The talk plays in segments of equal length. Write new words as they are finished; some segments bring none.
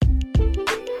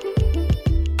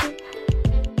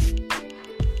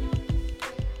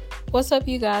What's up,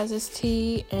 you guys? It's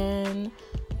T, and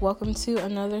welcome to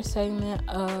another segment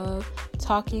of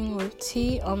Talking with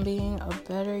T on being a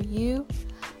better you.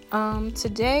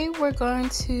 Today we're going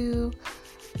to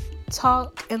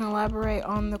talk and elaborate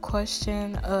on the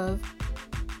question of,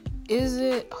 is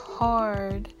it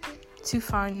hard to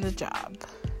find a job?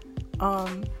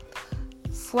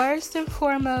 First and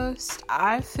foremost,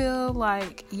 I feel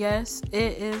like, yes,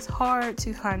 it is hard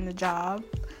to find a job,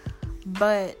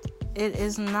 but it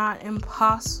is not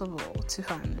impossible to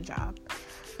find a job.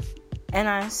 And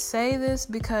I say this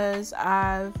because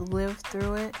I've lived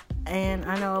through it, and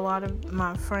I know a lot of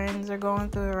my friends are going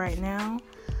through it right now.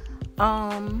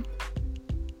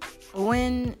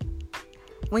 When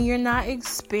you're not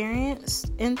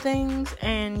experienced in things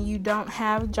and you don't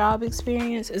have job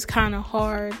experience, it's kind of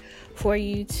hard for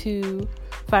you to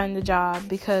find a job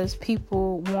because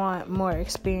people want more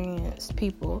experienced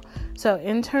people. So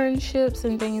internships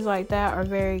and things like that are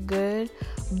very good,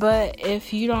 but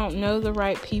if you don't know the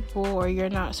right people or you're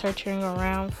not searching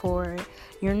around for it,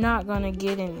 you're not going to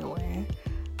get anywhere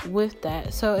with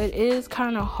that. So it is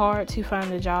kind of hard to find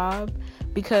a job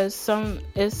because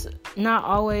it's not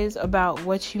always about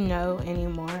what you know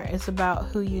anymore. It's about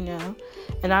who you know.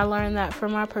 And I learned that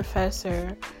from my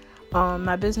professor,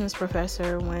 my business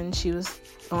professor, when she was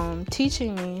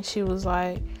teaching me. She was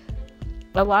like,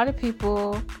 a lot of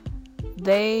people,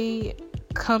 they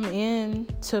come in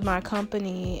to my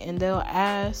company and they'll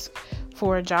ask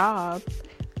for a job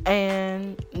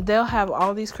and they'll have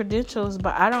all these credentials,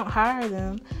 but I don't hire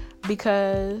them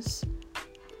because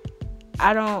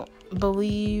I don't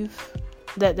believe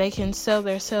that they can sell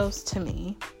themselves to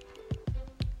me.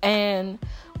 And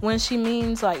when she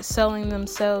means like selling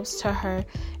themselves to her,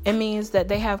 it means that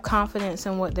they have confidence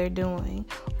in what they're doing,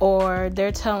 or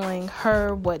they're telling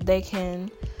her what they can,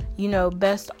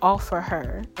 best offer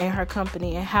her and her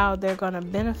company and how they're going to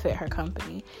benefit her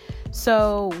company.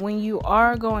 So when you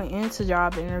are going into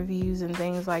job interviews and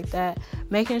things like that,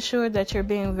 making sure that you're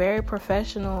being very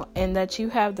professional and that you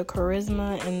have the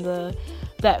charisma and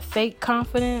that fake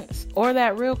confidence or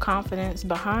that real confidence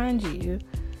behind you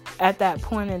at that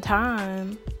point in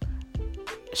time.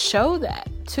 Show that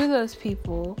to those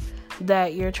people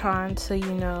that you're trying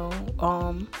to,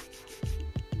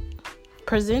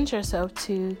 present yourself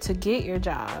to get your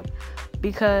job.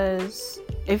 Because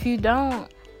if you don't,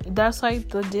 that's like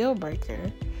the deal breaker.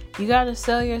 You got to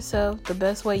sell yourself the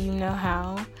best way you know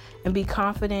how and be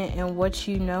confident in what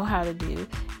you know how to do.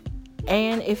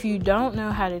 And if you don't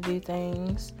know how to do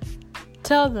things,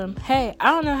 tell them, hey,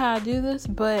 I don't know how to do this,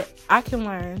 but I can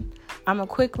learn. I'm a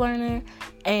quick learner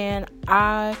and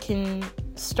I can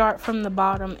start from the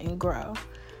bottom and grow.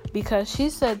 Because she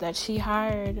said that she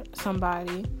hired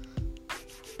somebody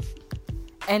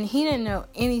and he didn't know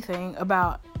anything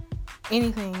about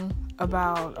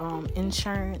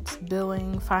insurance,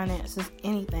 billing, finances,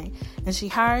 anything. And she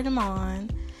hired him on,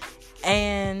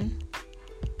 and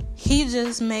he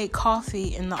just made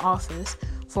coffee in the office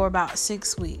for about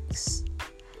 6 weeks.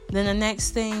 Then the next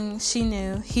thing she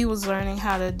knew, he was learning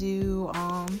how to do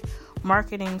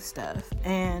marketing stuff.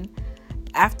 And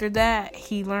after that,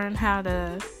 he learned how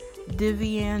to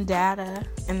divvy in data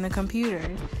in the computer.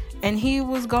 And he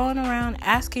was going around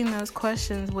asking those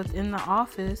questions within the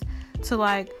office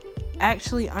to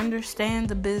actually understand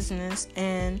the business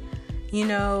and,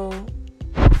 grow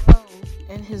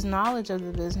in his knowledge of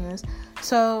the business.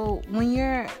 So when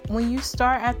you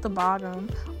start at the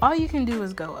bottom, all you can do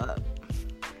is go up.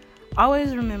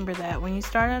 Always remember that when you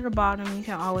start at the bottom, you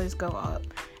can always go up.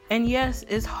 And yes,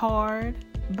 it's hard,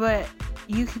 but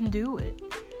you can do it.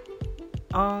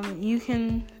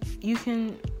 You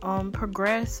can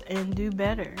progress and do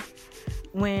better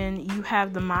when you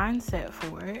have the mindset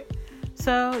for it.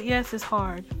 So yes, it's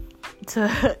hard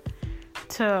to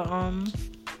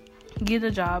get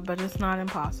a job, but it's not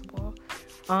impossible.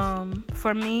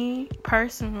 For me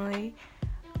personally,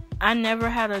 I never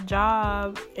had a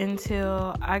job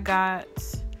until I got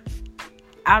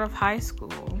out of high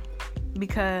school,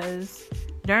 because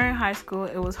during high school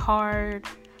it was hard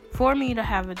for me to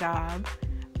have a job,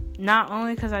 not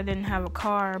only because I didn't have a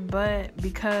car, but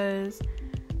because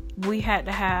we had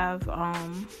to have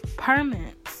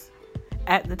permits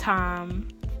at the time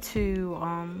to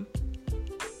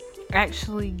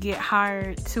actually get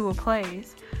hired to a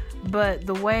place. But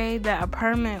the way that a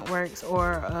permit works,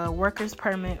 or a worker's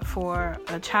permit for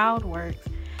a child works,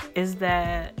 is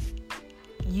that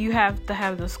you have to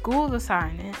have the school to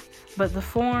sign it, but the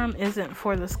form isn't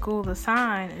for the school to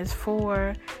sign, it's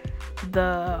for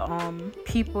the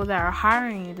people that are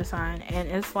hiring you to sign. And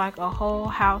it's like a whole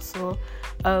hassle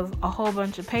of a whole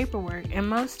bunch of paperwork. And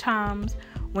most times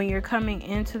when you're coming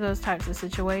into those types of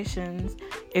situations,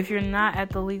 if you're not at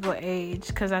the legal age,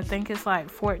 because I think it's like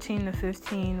 14 to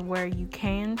 15 where you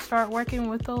can start working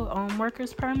with the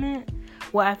worker's permit.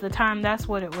 Well, at the time, that's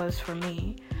what it was for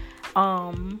me.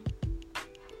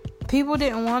 People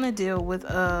didn't want to deal with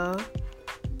a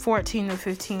 14 to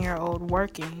 15-year-old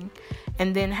working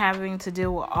and then having to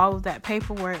deal with all of that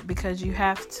paperwork, because you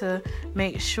have to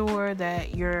make sure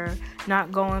that you're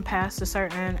not going past a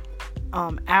certain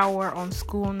hour on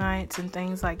school nights and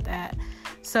things like that.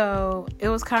 So it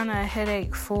was kind of a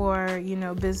headache for,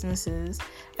 businesses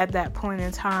at that point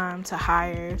in time to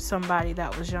hire somebody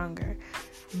that was younger.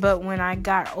 But when I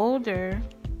got older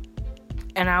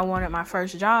and I wanted my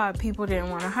first job, people didn't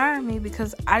want to hire me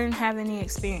because I didn't have any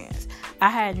experience. I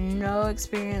had no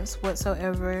experience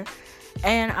whatsoever,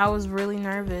 and I was really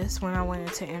nervous when I went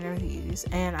into interviews,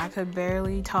 and I could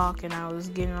barely talk, and I was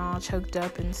getting all choked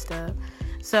up and stuff.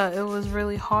 So it was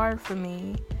really hard for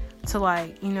me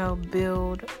to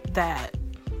build that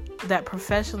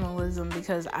professionalism,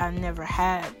 because I never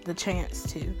had the chance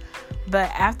to. But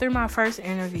after my first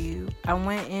interview, I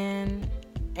went in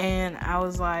and I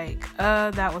was like,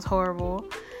 that was horrible.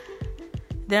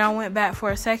 Then I went back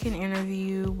for a second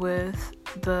interview with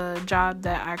the job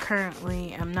that I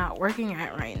currently am not working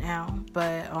at right now.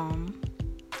 But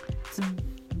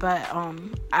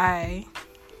I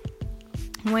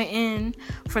went in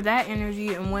for that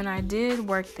interview, and when I did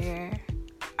work there,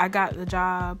 I got the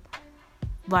job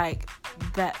like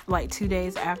 2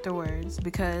 days afterwards,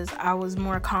 because I was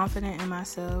more confident in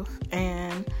myself,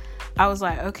 and I was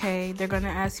like, okay, they're going to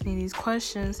ask me these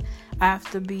questions. I have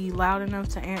to be loud enough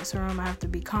to answer them. I have to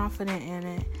be confident in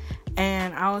it.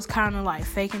 And I was kind of like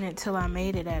faking it till I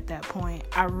made it at that point.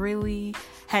 I really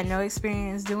had no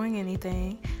experience doing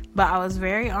anything, but I was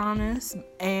very honest,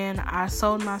 and I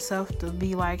sold myself to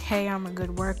be like, hey, I'm a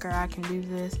good worker. I can do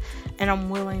this, and I'm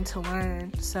willing to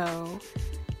learn. So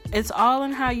it's all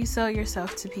in how you sell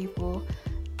yourself to people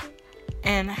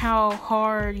and how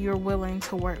hard you're willing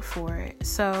to work for it.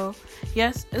 So,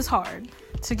 yes, it's hard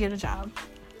to get a job.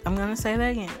 I'm going to say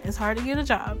that again. It's hard to get a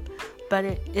job, but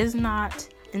it is not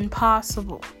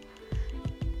impossible.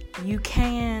 You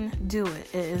can do it.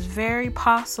 It is very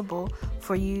possible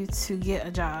for you to get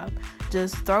a job.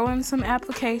 Just throw in some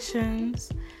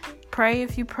applications. Pray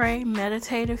if you pray.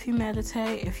 Meditate if you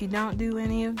meditate. If you don't do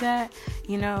any of that,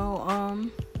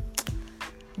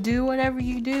 do whatever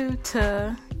you do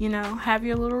to, have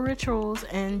your little rituals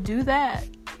and do that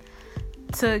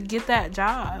to get that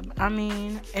job.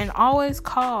 And always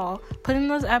call. Put in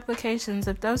those applications.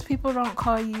 If those people don't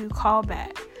call you, call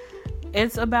back.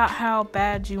 It's about how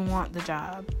bad you want the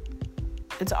job.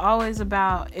 It's always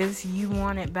about if you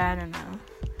want it bad enough.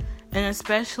 And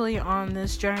especially on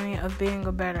this journey of being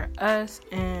a better us,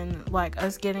 and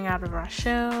us getting out of our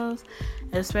shells,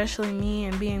 especially me,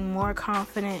 and being more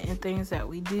confident in things that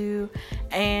we do,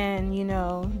 and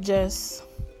just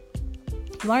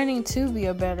learning to be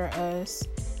a better us.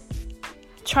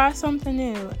 Try something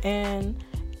new. And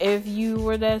if you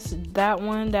were that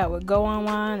one that would go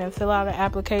online and fill out an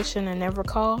application and never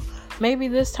call, maybe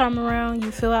this time around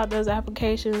you fill out those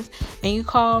applications and you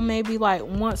call maybe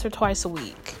once or twice a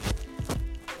week.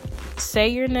 Say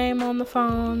your name on the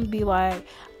phone. Be like,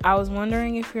 I was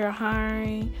wondering if you're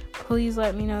hiring. Please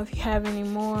let me know if you have any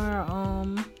more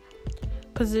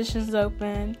positions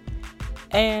open.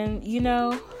 And,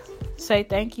 say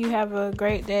thank you. Have a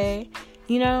great day.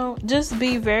 Just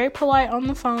be very polite on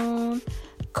the phone.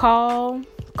 Call.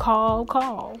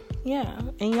 Yeah.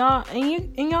 And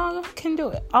y'all can do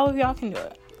it. All of y'all can do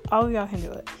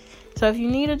it. So if you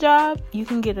need a job, you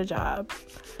can get a job.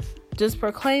 Just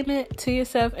proclaim it to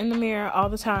yourself in the mirror all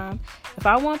the time. If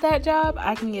I want that job,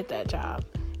 I can get that job.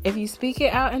 If you speak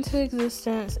it out into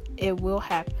existence, it will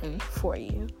happen for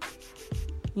you.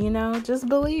 Just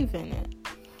believe in it.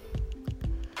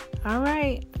 All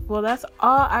right. Well, that's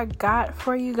all I got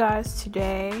for you guys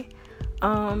today.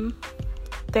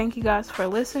 Thank you guys for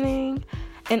listening.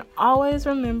 And always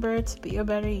remember to be a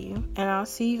better you. And I'll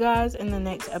see you guys in the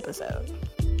next episode.